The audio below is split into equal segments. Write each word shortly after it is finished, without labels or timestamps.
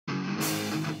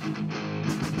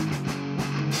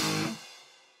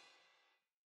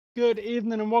Good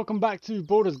evening and welcome back to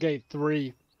Baldur's Gate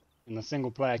 3 in the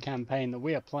single player campaign that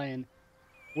we are playing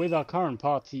with our current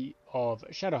party of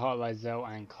Shadowheart, Lyzel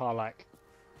and KARLACH.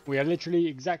 We are literally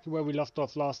exactly where we left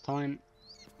off last time.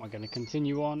 We're going to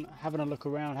continue on, having a look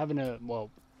around, having a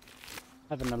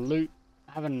loot,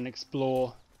 having an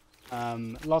explore.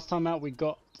 Last time out we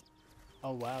got...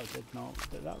 Oh wow,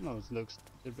 that nose looks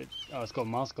a bit... Oh, it's got a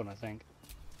mask on, I think.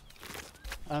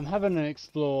 Having an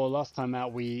explore, last time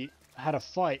out we had a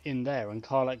fight in there and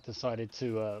KARLACH decided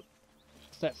to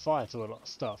set fire to a lot of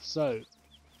stuff, so...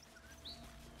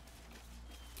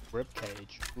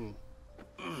 Ribcage. Ooh.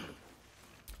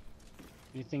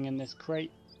 Anything in this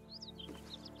crate?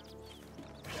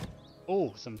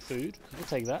 Oh, some food. We'll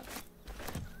take that.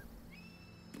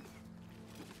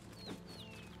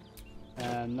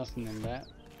 Nothing in there.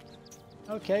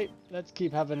 Okay, let's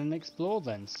keep having an explore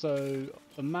then. So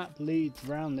the map leads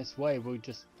round this way. We'll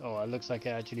just... Oh, it looks like it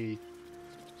actually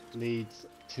leads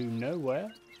to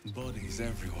nowhere. Bodies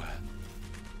everywhere.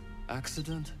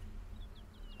 Accident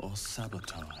or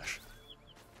sabotage?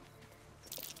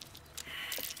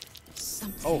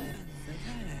 Oh.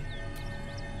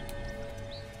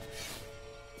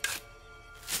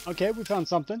 Okay, we found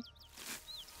something.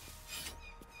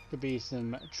 Could be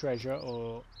some treasure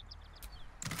or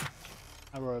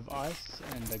arrow of ice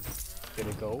and a bit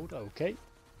of gold. Okay.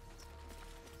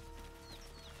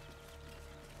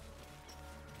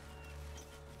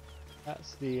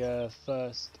 That's the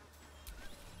first.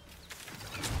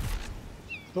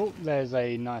 Oh, there's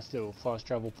a nice little fast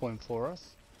travel point for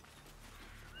us.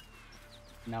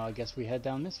 Now I guess we head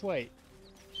down this way.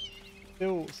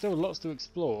 Still lots to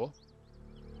explore.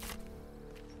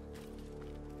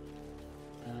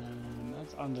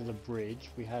 That's under the bridge.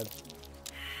 We had.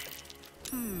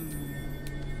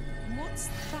 What's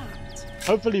that?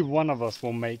 Hopefully, one of us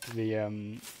will make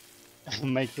the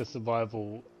make the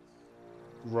survival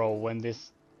roll when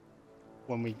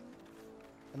we.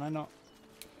 Can I not?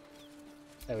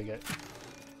 There we go.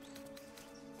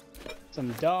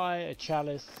 Some dye, a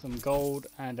chalice, some gold,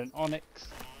 and an onyx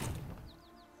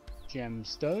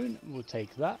gemstone. We'll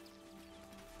take that.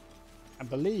 I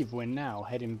believe we're now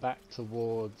heading back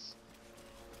towards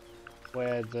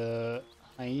where the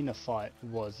hyena fight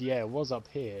was. Yeah, it was up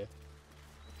here.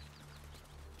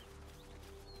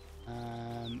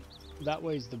 That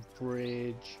way's the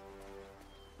bridge.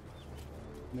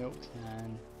 Milk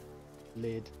can,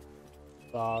 lid,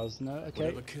 bars. No, okay.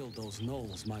 Whatever killed those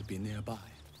gnolls might be nearby.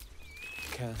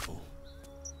 Careful.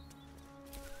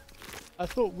 I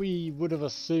thought we would have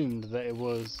assumed that it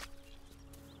was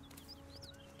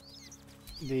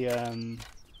the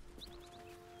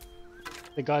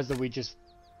guys that we just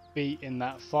beat in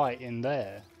that fight in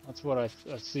there. That's what I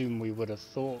assume we would have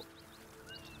thought.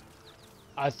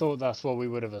 I thought that's what we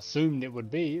would have assumed it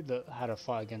would be, that had a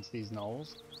fight against these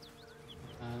gnolls.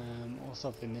 What's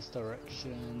up in this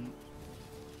direction?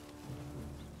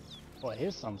 Well,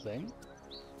 here's something.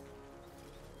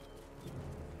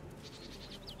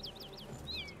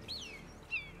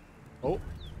 Oh.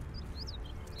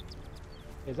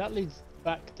 Yeah, that leads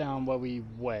back down where we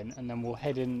went, and then we'll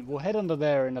head under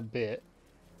there in a bit.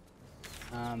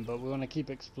 But we want to keep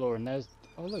exploring. There's...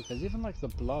 Oh look, there's even like the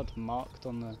blood marked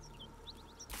on the...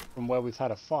 From where we've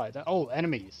had a fight. Oh,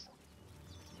 enemies!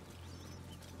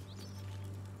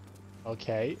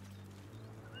 Okay.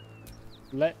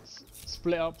 Let's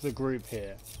split up the group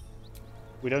here.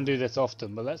 We don't do this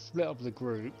often, but let's split up the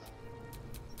group.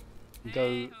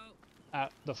 Go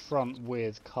at the front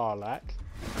with KARLACH.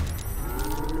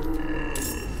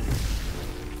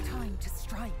 Time to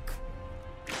strike.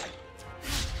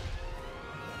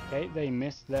 Okay, they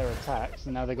missed their attacks,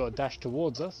 and now they got to dash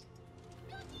towards us.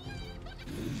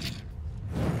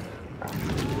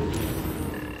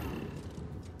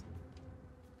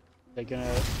 They're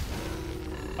gonna...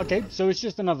 Okay, so it's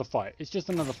just another fight. It's just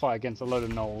another fight against a load of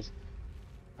gnolls.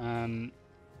 Well,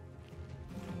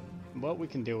 we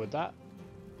can deal with that.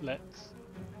 Let's...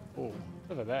 Oh,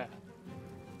 over there.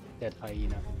 Dead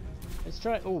hyena. Let's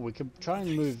try... Oh, we could try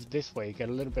and move this way, get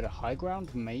a little bit of high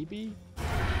ground, maybe?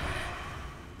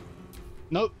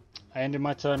 Nope. I ended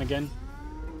my turn again.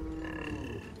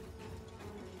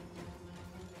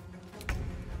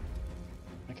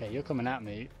 Okay, you're coming at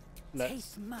me. Let's...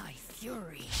 Taste my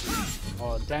fury.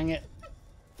 Oh, dang it.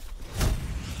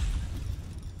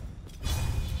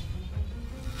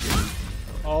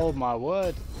 Oh my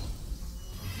word.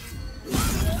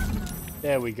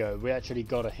 There we go. We actually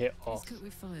got a hit off. Let's cook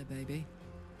with fire, baby.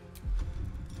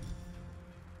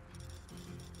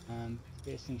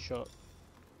 Piercing shot.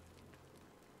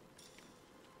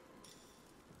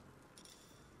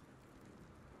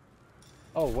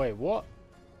 Oh wait, what?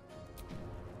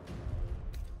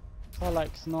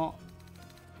 KARLACH's not.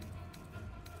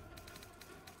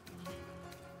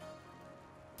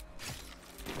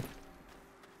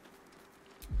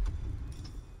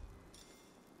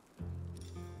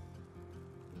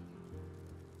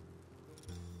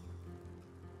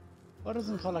 Why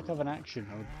doesn't KARLACH have an action?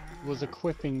 Or was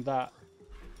equipping that?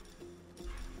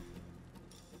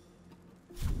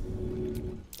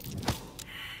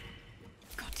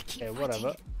 Got to keep Yeah, fighting.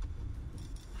 whatever.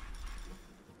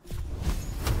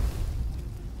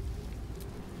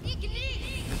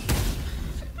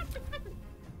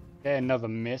 Yeah, another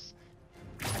miss.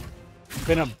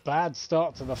 Been a bad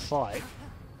start to the fight.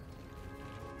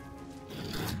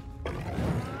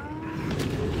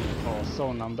 Oh,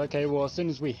 soul numbed. Okay, well, as soon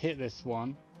as we hit this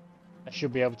one, I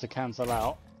should be able to cancel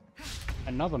out.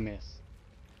 Another miss.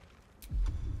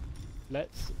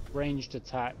 Let's ranged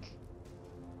attack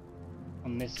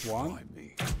on this one. Try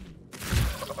me.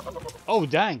 Oh,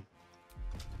 dang!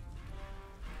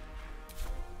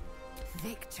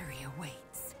 Victory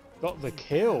awaits. Got the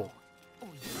kill. Oh,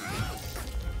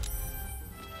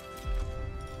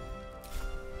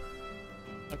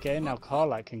 Okay, now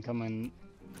KARLACH can come and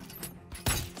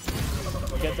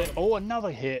get the. Oh,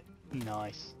 another hit.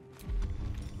 Nice.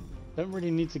 Don't really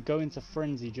need to go into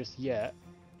frenzy just yet.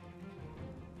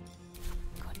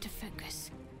 got to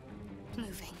focus.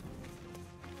 Moving.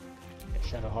 Get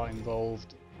Shadowheart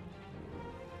involved.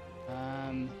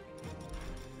 I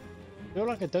feel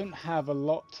like I don't have a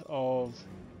lot of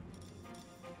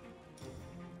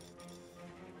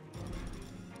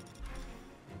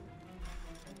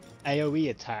AoE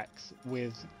attacks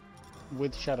with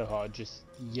Shadowheart. Just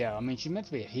yeah, I mean she's meant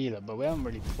to be a healer, but we haven't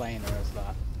really playing her as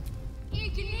that.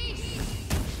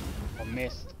 Or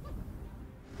missed.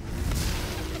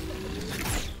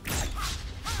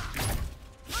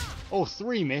 Oh,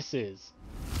 3 misses.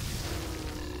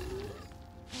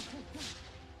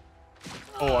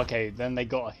 Oh, okay, then they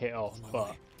got a hit off,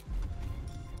 but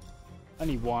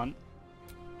only one.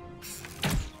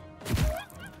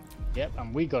 Yep,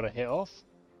 and we got a hit off.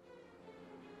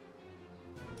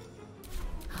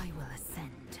 I will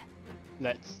ascend.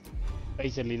 Let's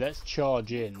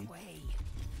charge in Way.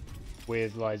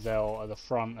 with Lysel at the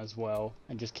front as well,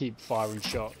 and just keep firing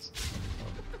shots.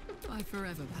 Bye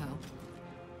forever, pal.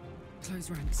 Close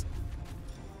ranks.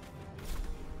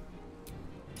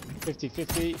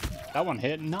 50-50. That one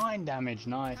hit. 9 damage.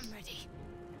 Nice. I'm ready.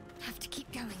 Have to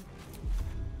keep going.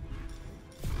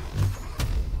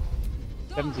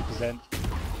 70%.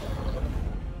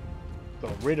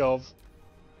 Got rid of.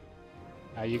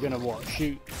 Now you're gonna what?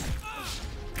 Shoot.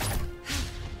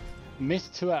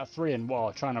 Missed 2 out of 3 and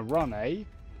what? Trying to run, eh?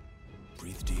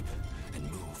 Breathe deep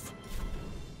and move.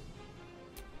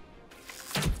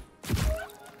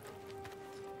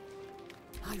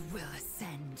 I will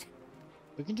ascend.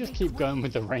 We can just keep going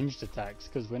with the ranged attacks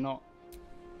because we're not.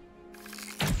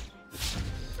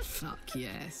 Fuck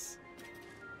yes.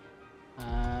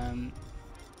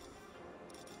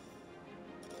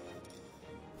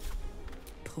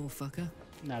 Poor fucker.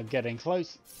 Now getting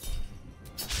close.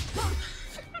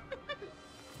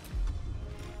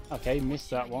 Okay,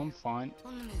 missed that one. Fine.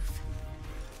 On the move.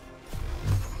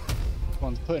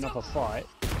 One's putting up a fight.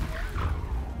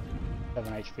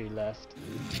 7 HP left.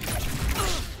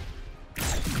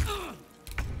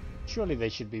 Surely they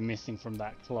should be missing from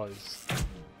that close.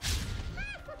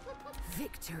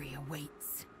 Victory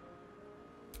awaits.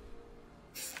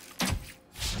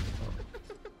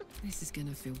 This is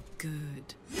gonna feel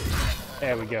good.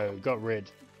 There we go. Got rid.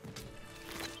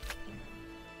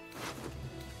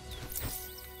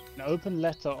 An open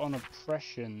letter on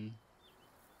oppression.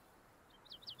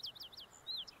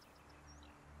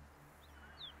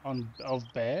 Of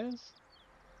bears?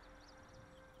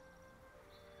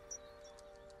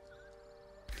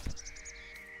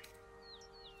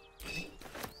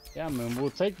 Yeah, I mean, we'll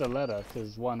take the letter,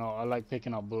 because why not? I like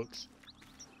picking up books.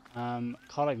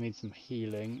 KARLACH needs some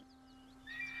healing.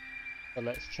 So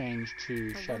let's change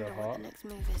to Shadowheart. Next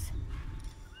move is.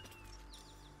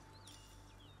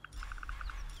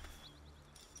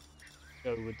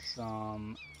 Go with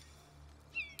some...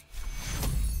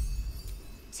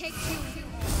 Take 2.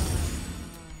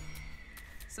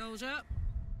 Soldier.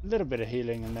 A little bit of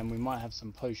healing, and then we might have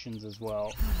some potions as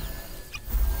well.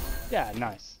 Yeah,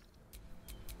 nice.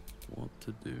 What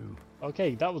to do?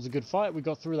 Okay, that was a good fight. We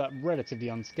got through that relatively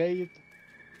unscathed.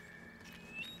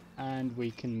 And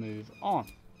we can move on.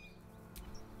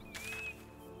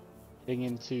 Getting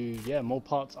into, yeah, more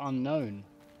parts unknown.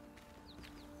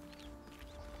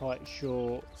 Quite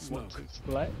sure what to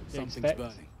expect. Something's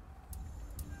burning.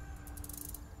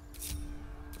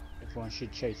 Everyone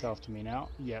should chase after me now.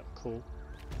 Yep, cool.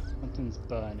 Something's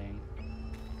burning.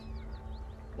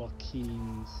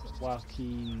 Joaquin's.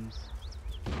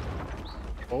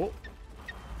 Oh.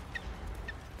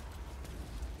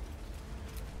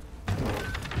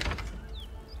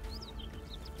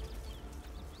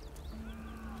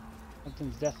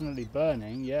 Something's definitely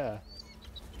burning, yeah.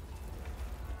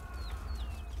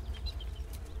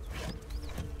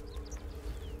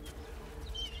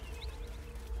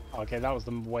 Okay, that was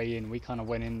the way in. We kind of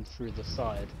went in through the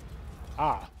side.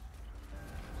 Ah.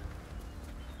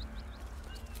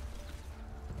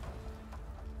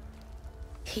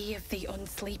 He of the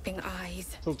unsleeping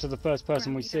eyes. Talk to the first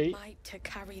person we Grant me see. the might to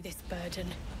carry this burden.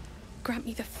 Grant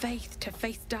me the faith to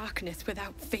face darkness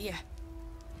without fear.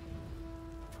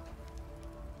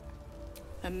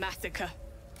 A massacre.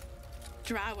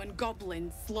 Drow and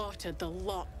goblins slaughtered the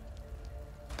lot.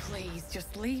 Please,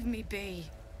 just leave me be.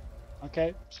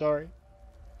 Okay, sorry.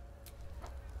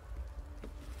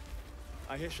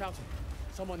 I hear shouting.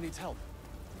 Someone needs help.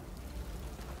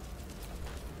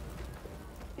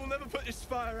 We'll never put this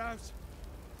fire out.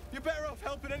 You're better off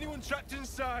helping anyone trapped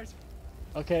inside.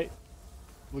 Okay.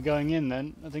 We're going in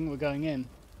then. I think we're going in.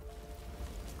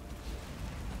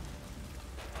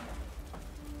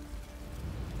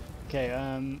 Okay,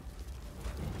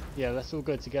 yeah, let's all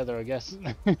go together, I guess.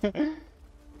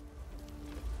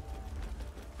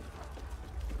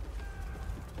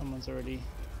 Someone's already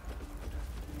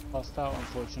passed out,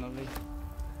 unfortunately.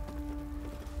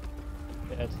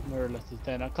 Dead. Mirrorless is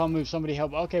dead. I can't move. Somebody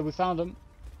help. Okay, we found them.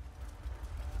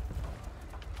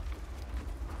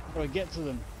 How do I get to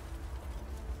them?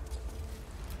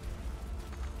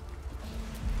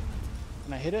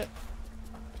 Can I hit it?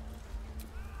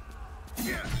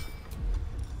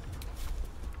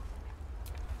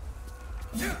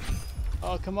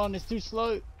 Oh, come on, it's too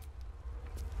slow.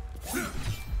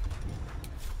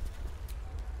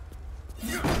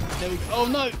 There we go. Oh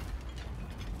no!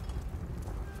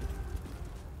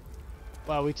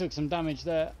 Wow, we took some damage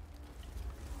there.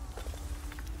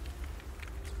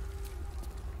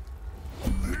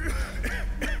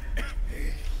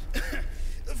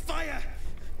 The fire!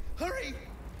 Hurry!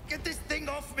 Get this thing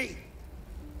off me!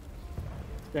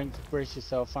 Strength, brace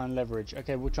yourself, find leverage.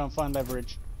 Okay, we'll try and find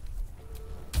leverage.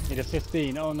 Need a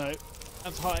 15. Oh no,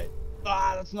 that's high.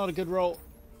 Ah, that's not a good roll.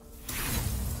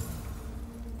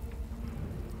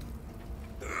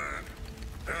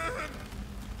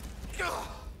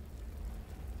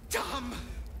 Dumb!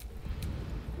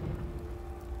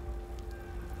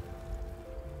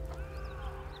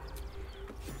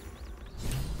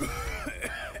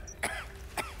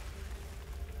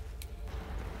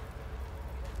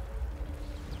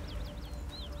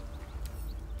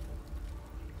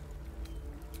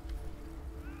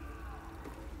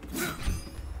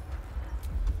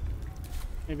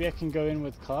 Maybe I can go in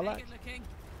with KARLACH? Good looking.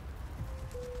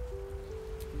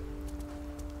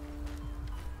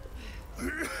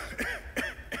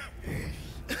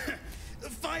 The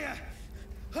fire!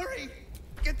 Hurry!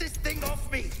 Get this thing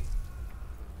off me!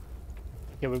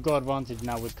 Yeah, we've got advantage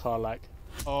now with KARLACH.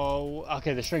 Oh,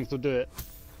 okay, the strength will do it.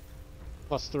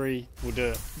 +3 will do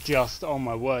it. Just, oh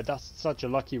my word, that's such a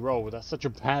lucky roll. That's such a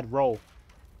bad roll.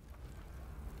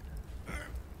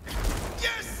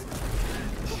 Yes!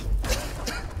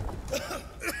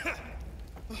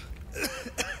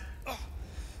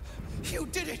 You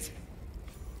did it!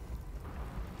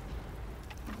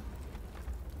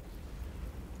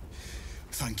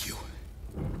 Thank you.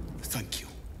 Thank you.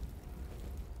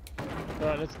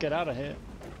 Alright, let's get out of here.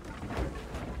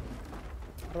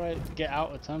 Alright, get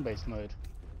out of turn-based mode.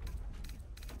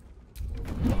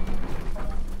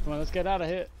 Come on, let's get out of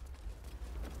here.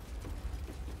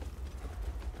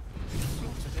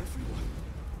 Slaughtered everyone.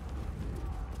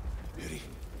 Miri.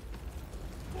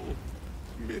 Oh,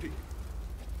 Miri.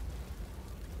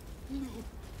 No.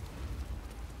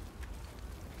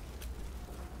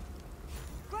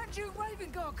 Grand Duke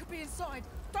Ravengard could be inside.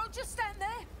 Don't just stand there.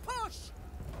 Push!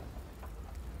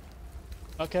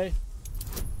 Okay.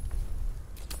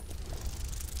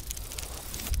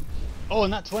 Oh,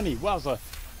 and that 20. Wowza.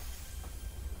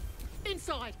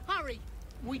 Inside, hurry!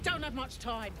 We don't have much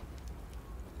time.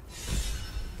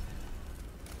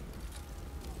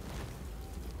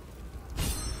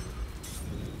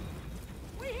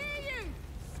 We hear you!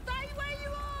 Stay where you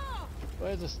are!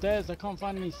 Where's the stairs? I can't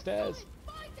find any stairs.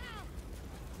 Find out!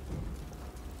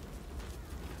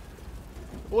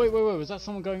 Wait, was that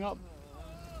someone going up?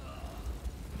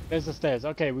 There's the stairs.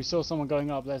 Okay, we saw someone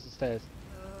going up. There's the stairs.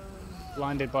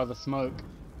 Blinded by the smoke.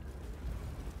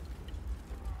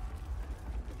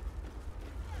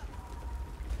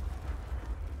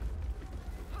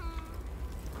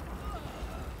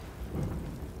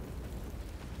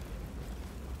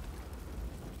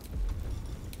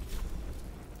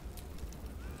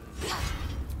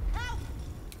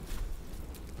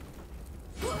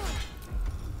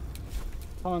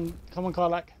 Come on,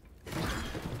 Karlach.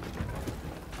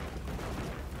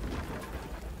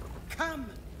 Come!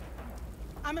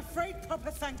 I'm afraid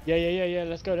Papa thank Yeah.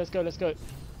 Let's go.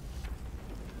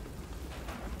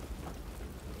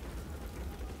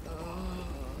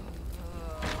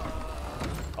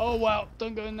 Oh wow!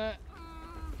 Don't go in there.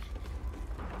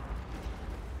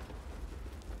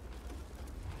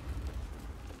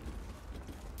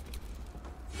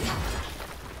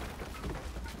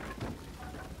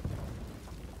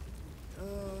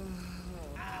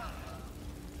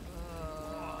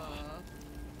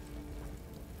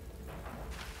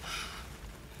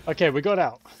 Okay, we got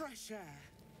out. fresh air.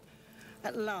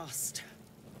 At last.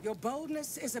 Your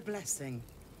boldness is a blessing.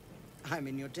 I'm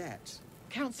in your debt.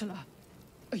 Counselor,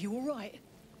 are you all right?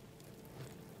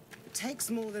 It takes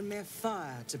more than mere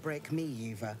fire to break me,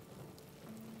 Yuva.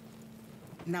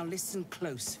 Now listen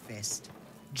close, Fist.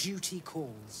 Duty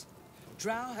calls.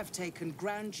 Drow have taken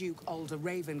Grand Duke Alder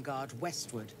Ravengard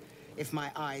westward, if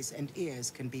my eyes and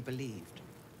ears can be believed.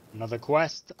 Another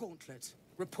quest. Gauntlet,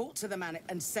 report to the man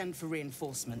and send for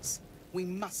reinforcements. We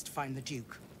must find the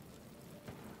Duke.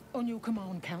 On your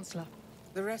command, Counselor.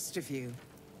 The rest of you,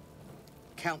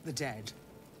 count the dead.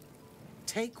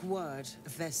 Take word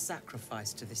of their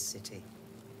sacrifice to this city.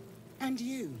 And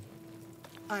you,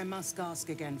 I must ask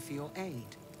again for your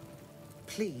aid.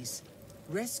 Please,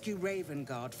 rescue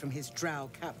Ravengard from his drow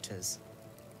captors.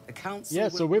 The council Yeah,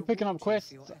 will so we're picking reward up you quests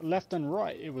for your effort. left and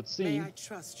right, it would May seem. I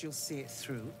trust you'll see it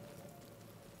through?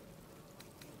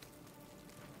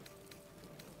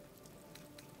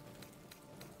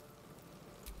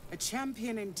 A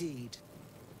champion indeed.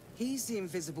 He's the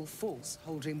invisible force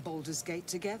holding Baldur's Gate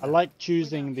together. I like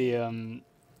choosing the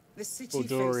The city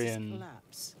faces Baldurian,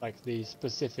 collapse. like the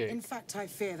specific In fact, I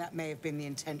fear that may have been the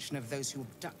intention of those who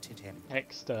abducted him.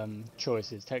 text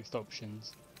choices, text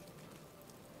options.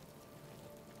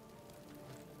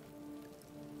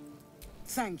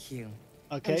 Thank you.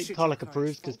 Okay, And should Karlach your courage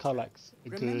approves because falter, Karlach's a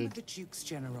remember good the Duke's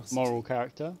generosity. moral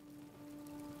character.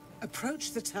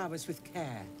 Approach the towers with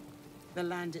care. The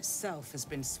land itself has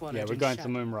been swallowed. Yeah, we're in going to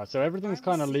shadow. Moonrise, so everything's I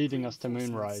will kind of seek leading us to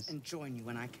reinforcements Moonrise. and join you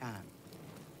when I can.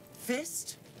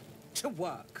 Fist to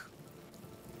work.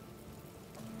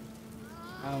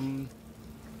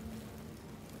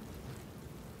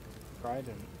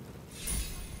 Trident.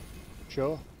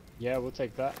 Sure. Yeah, we'll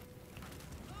take that.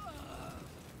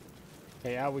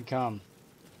 Okay, out we come.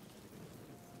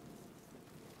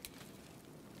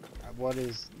 What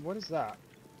is that?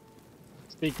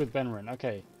 Speak with Benrin.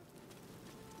 Okay.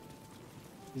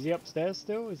 Is he upstairs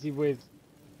still? Is he with?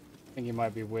 I think he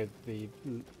might be with the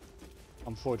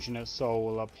unfortunate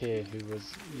soul up here who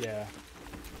was, yeah.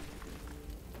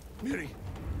 Miri.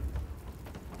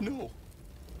 No.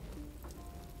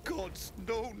 Gods,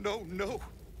 no.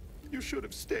 You should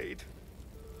have stayed.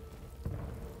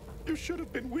 You should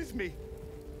have been with me.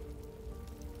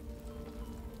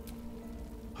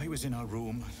 I was in our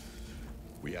room.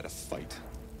 We had a fight.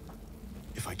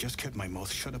 If I just kept my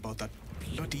mouth shut about that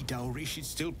bloody dowry, she'd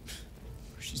still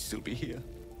be here.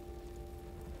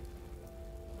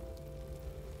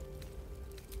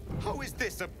 How is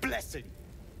this a blessing?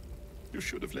 You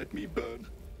should have let me burn.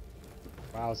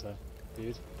 Wowzer,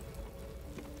 dude.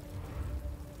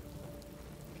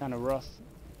 Kind of rough.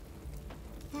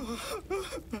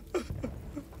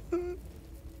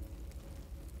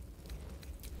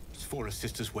 It's for a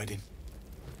sister's wedding.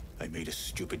 I made a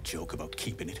stupid joke about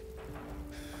keeping it.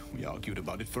 We argued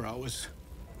about it for hours.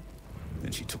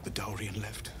 Then she took the dowry and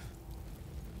left.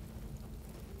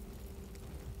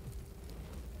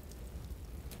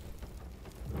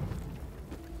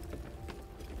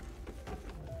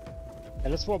 Okay,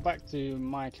 let's walk back to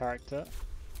my character.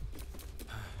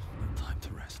 No time to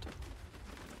rest.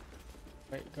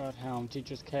 Great God Helm,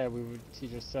 teacher's care, we would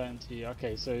teacher's certainty.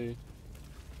 Okay, so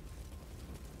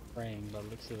praying by the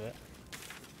looks of it.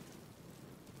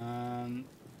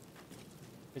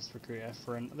 Let's recruit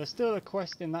Efren. There's still a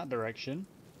quest in that direction.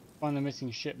 Find the missing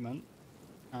shipment.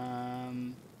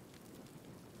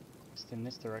 Just in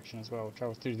this direction as well.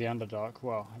 Travel through the Underdark.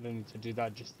 Well, I don't need to do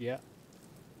that just yet.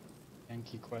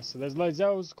 Yankee quest. So there's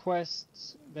Lozel's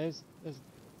quests. There's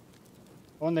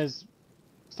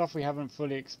stuff we haven't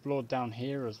fully explored down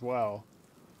here as well.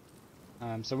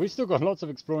 So we've still got lots of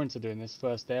exploring to do in this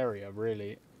first area,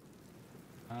 really.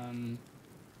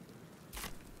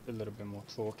 A little bit more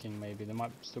talking, maybe. There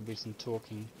might still be some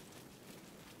talking.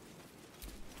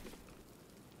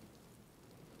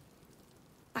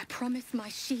 I promise my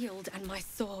shield and my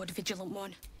sword, Vigilant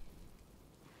One.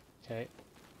 Okay.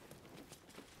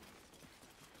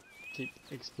 Keep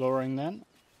exploring then.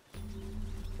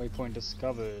 Waypoint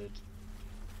discovered.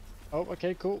 Oh,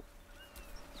 okay, cool.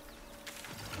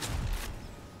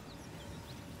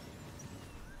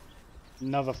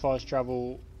 Another fast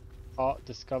travel art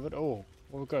discovered. Oh,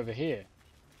 we'll go over here.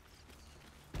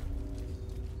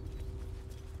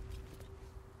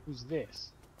 Who's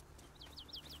this?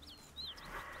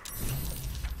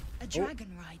 A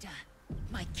dragon rider.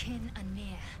 My kin are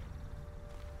near.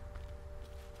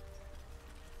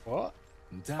 What?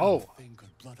 Damn, Oh. the thing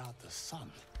could blot out the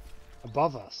sun.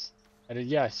 Above us.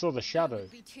 Yeah, I saw the shadow. It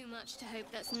would be too much to hope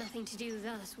that's nothing to do with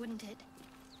us, wouldn't it?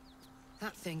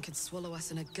 That thing could swallow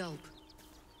us in a gulp.